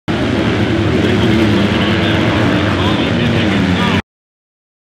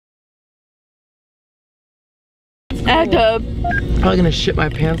Act up. I'm probably gonna shit my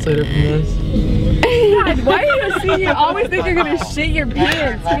pants later from this. God, why are you see? You always think you're gonna shit your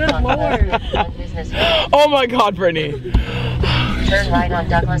pants. Good lord. Oh my god, Brittany. Turn right on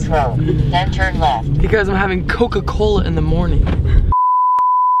Douglas Road, then turn left. Because I'm having Coca-Cola in the morning.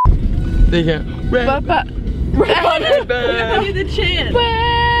 They can't. Red back. Red the chant.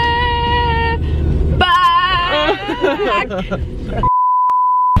 Back.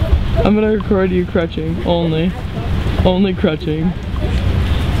 I'm gonna record you crutching, only. Only crutching.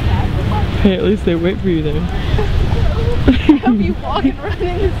 Hey, at least they wait for you there. I'll be walking,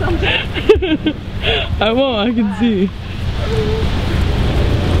 running or something. I won't, I can see.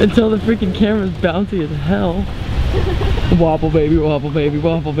 Until the freaking camera's bouncy as hell. Wobble baby, wobble baby,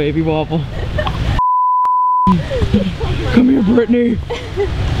 wobble baby, wobble. Come here, Brittany.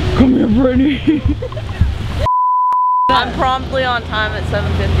 Come here, Brittany. I'm promptly on time at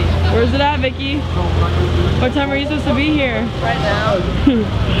 7:50. Where's it at, Vicky? What time are you supposed to be here? Right now.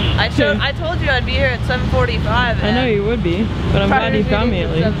 I told you I'd be here at 7:45. I know you would be, but I'm glad you found me at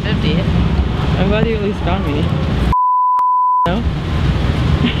least. 7:50. I'm glad you at least found me. No?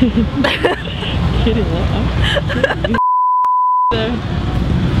 Kidding. There.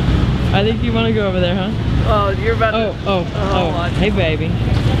 I think you want to go over there, huh? Oh, you're about to. Oh. Hey, baby.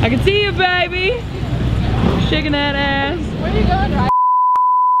 I can see you, baby. Shaking that ass. Where are you going, right?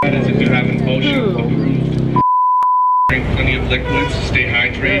 If you're having motion, drink plenty of liquids, stay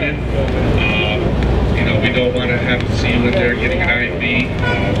hydrated. You know, we don't want to have to see you in there getting an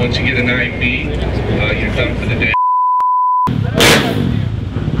IV. Once you get an IV, you're done for the day.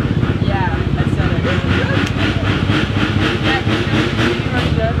 Yeah, I said it.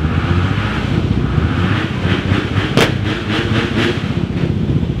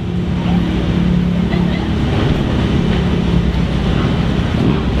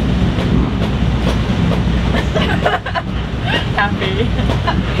 Happy.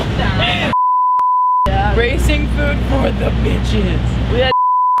 Yeah. Racing food for the bitches. We had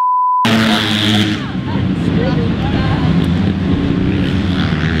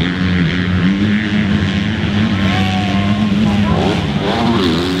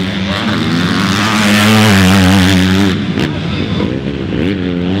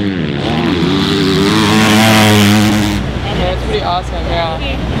That's pretty awesome, yeah.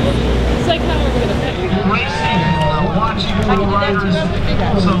 it's like how we're gonna pick.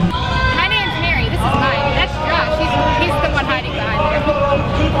 My name's Mary. This is mine. That's Josh. He's the one hiding behind there.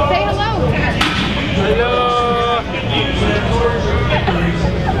 Say hello. Hello.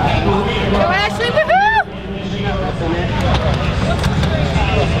 Go Ashley. Woohoo!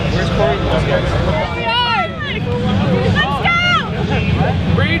 Where's Corey? We are. Let's go.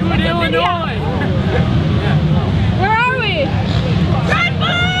 Reedwood, Illinois. Where are we?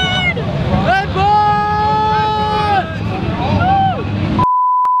 Redwood! Redwood!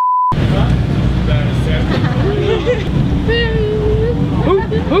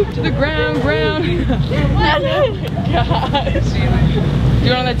 Hoop to the ground. Gosh. Do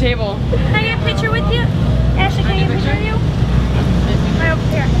it on the table. Can I get a picture with you? Ashley, can I get a picture of you? Right over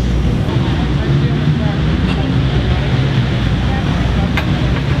here.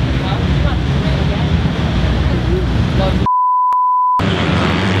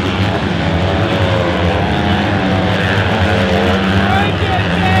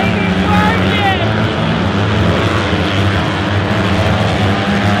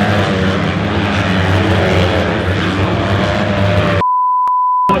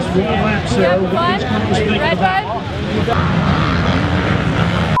 Redwood?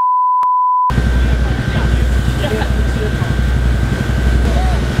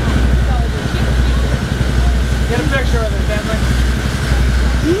 Get a picture of it, family.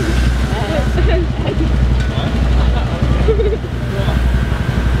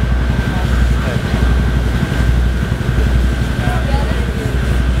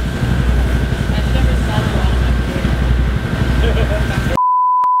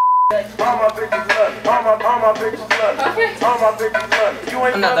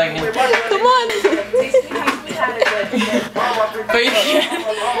 I'm not that good. Come on. But you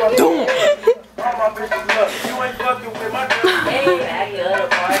can't. Don't.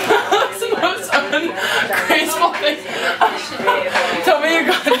 That's the most ungraceful thing. Tell me you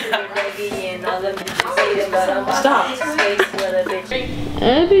got that. Stop.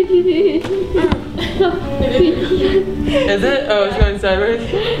 Is it? Oh, it's going sideways?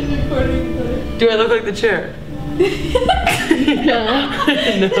 Do I look like the chair? No.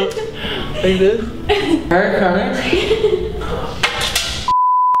 Like this? Alright, Connor.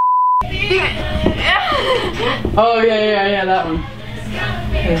 Oh, yeah, that one.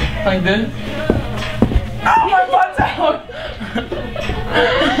 Okay. Like this? Oh, my butt's out.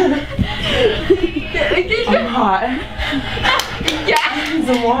 I'm hot. Yeah.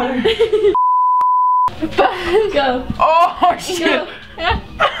 Some water. Go. Oh shit. Go.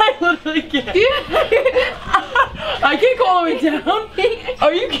 I literally can't. I can't go all the way down.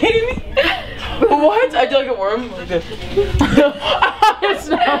 Are you kidding me? What? I do like a worm. Like this. It's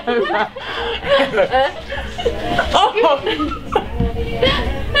not my back. Oh.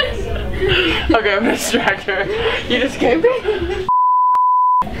 Okay, I'm gonna distract her. You just came.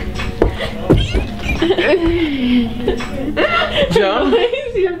 Jump.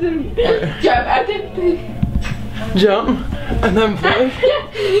 You have to jump after. Jump. And then push.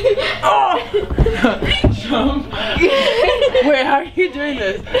 Oh! Jump. Wait, how are you doing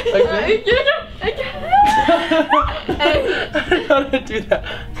this? Like this? I don't know how to do that.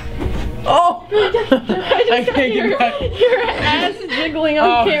 Oh! I can't get back. Your ass is jiggling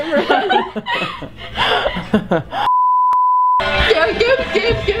on camera.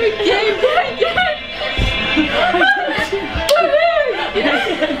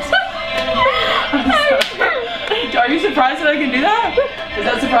 Go. Are you surprised that I can do that? Is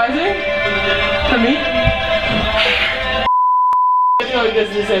that surprising? For me? I feel like this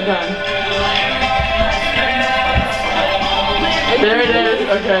at the same time. There it is.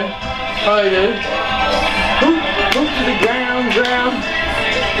 Okay. Oh, I did. Move to the ground.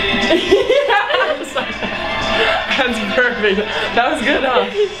 Yes! That's perfect. That was good, huh?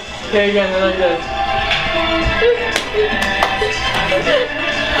 Okay, again, like this.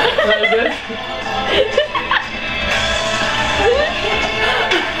 Like this.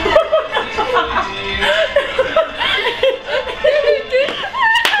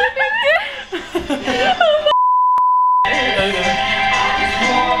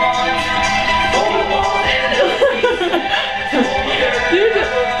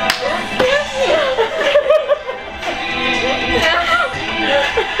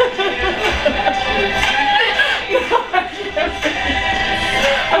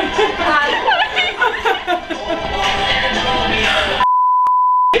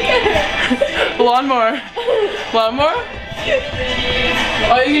 Lawnmower. Lawnmower?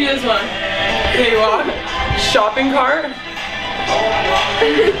 Oh, you can do this one. Can you walk? Shopping cart?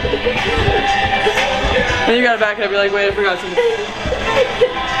 Then you gotta back it up. You're like, wait, I forgot something.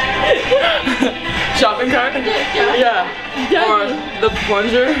 Shopping cart? Yeah. Or the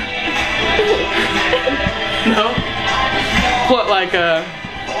plunger? No? What, like a...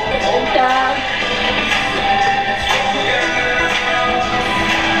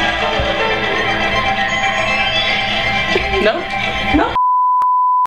 No?